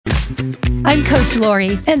I'm Coach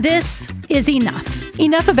Lori, and this is Enough.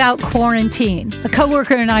 Enough about quarantine. A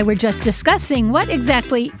coworker and I were just discussing what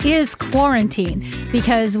exactly is quarantine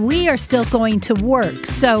because we are still going to work.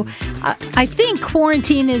 So I think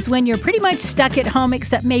quarantine is when you're pretty much stuck at home,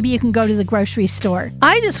 except maybe you can go to the grocery store.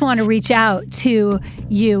 I just want to reach out to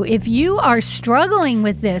you if you are struggling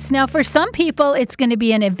with this. Now, for some people, it's going to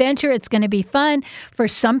be an adventure. It's going to be fun. For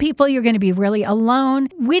some people, you're going to be really alone.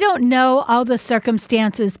 We don't know all the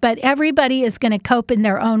circumstances, but everybody is going to cope in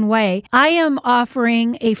their own way. I am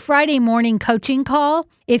offering a Friday morning coaching call.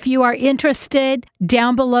 If you are interested,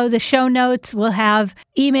 down below the show notes, we'll have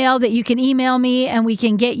email that you can email me and we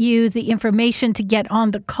can get you the information to get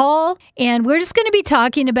on the call. And we're just going to be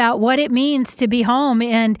talking about what it means to be home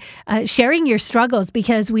and sharing your struggles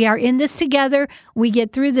because we are in this together. We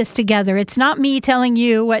get through this together. It's not me telling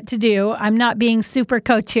you what to do. I'm not being super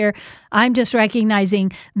coach here. I'm just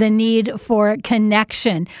recognizing the need for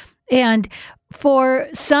connection. And for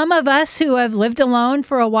some of us who have lived alone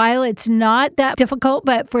for a while, it's not that difficult,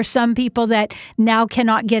 but for some people that now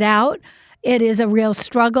cannot get out, it is a real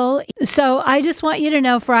struggle. So I just want you to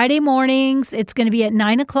know Friday mornings, it's going to be at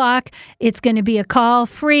 9:00. It's going to be a call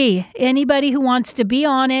free. Anybody who wants to be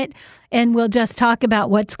on it, and we'll just talk about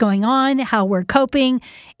what's going on, how we're coping,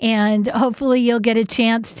 and hopefully you'll get a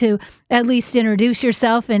chance to at least introduce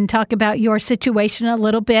yourself and talk about your situation a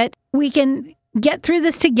little bit. We can get through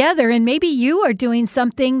this together, and maybe you are doing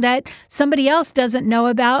something that somebody else doesn't know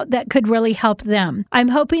about that could really help them. I'm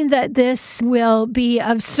hoping that this will be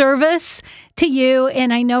of service to you,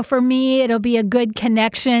 and I know for me, it'll be a good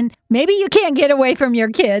connection. Maybe you can't get away from your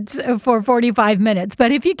kids for 45 minutes,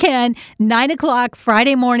 but if you can, 9:00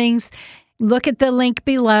 Friday mornings, look at the link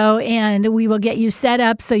below and we will get you set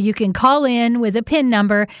up so you can call in with a PIN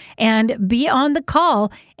number and be on the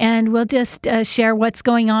call. And we'll just share what's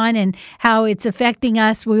going on and how it's affecting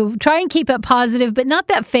us. We'll try and keep it positive, but not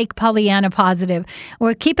that fake Pollyanna positive.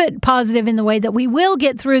 We'll keep it positive in the way that we will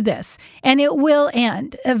get through this and it will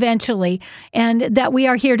end eventually, and that we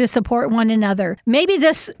are here to support one another. Maybe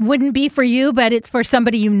this wouldn't be for you, but it's for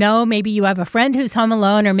somebody you know. Maybe you have a friend who's home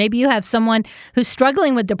alone, or maybe you have someone who's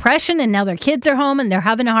struggling with depression and now their kids are home and they're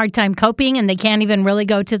having a hard time coping and they can't even really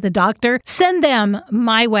go to the doctor. Send them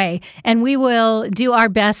my way and we will do our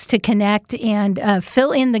best to connect and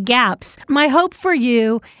fill in the gaps. My hope for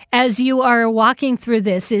you as you are walking through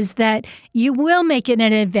this is that you will make it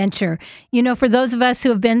an adventure. You know, for those of us who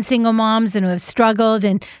have been single moms and who have struggled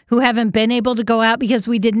and who haven't been able to go out because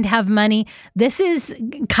we didn't have money, this is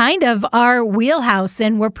kind of our wheelhouse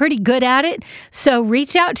and we're pretty good at it. So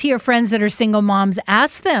reach out to your friends that are single moms.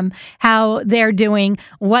 Ask them how they're doing,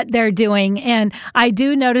 what they're doing. And I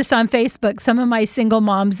do notice on Facebook, some of my single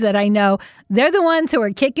moms that I know, they're the ones who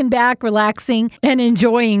are kicking back, relaxing, and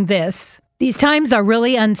enjoying this. These times are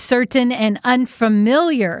really uncertain and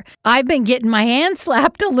unfamiliar. I've been getting my hand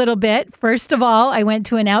slapped a little bit. First of all, I went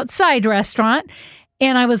to an outside restaurant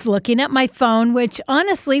and I was looking at my phone, which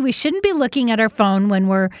honestly, we shouldn't be looking at our phone when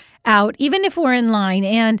we're out, even if we're in line.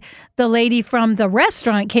 And the lady from the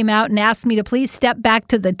restaurant came out and asked me to please step back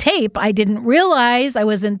to the tape. I didn't realize I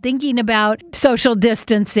wasn't thinking about social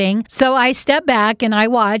distancing. So I stepped back and I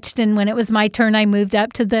watched. And when it was my turn, I moved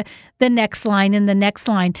up to the next line and the next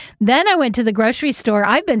line. Then I went to the grocery store.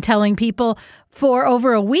 I've been telling people for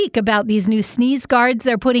over a week about these new sneeze guards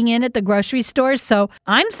they're putting in at the grocery store. So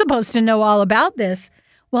I'm supposed to know all about this.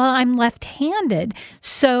 Well, I'm left-handed.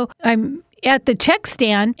 So I'm at the check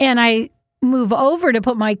stand and I move over to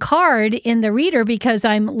put my card in the reader because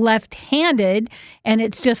I'm left-handed and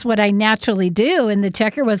it's just what I naturally do. And the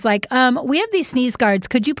checker was like, we have these sneeze guards.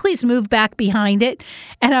 Could you please move back behind it?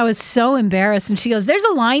 And I was so embarrassed. And she goes, there's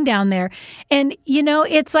a line down there. And, you know,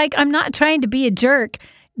 it's like, I'm not trying to be a jerk.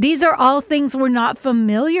 These are all things we're not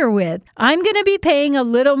familiar with. I'm going to be paying a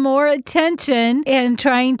little more attention and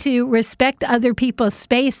trying to respect other people's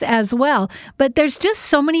space as well. But there's just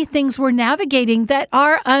so many things we're navigating that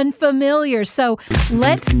are unfamiliar. So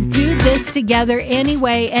let's do this together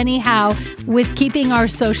anyway, anyhow, with keeping our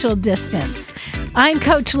social distance. I'm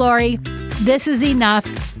Coach Lori. This is Enough.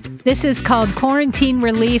 This is called Quarantine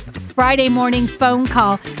Relief Friday morning phone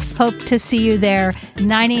call. Hope to see you there,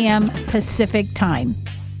 9 a.m. Pacific time.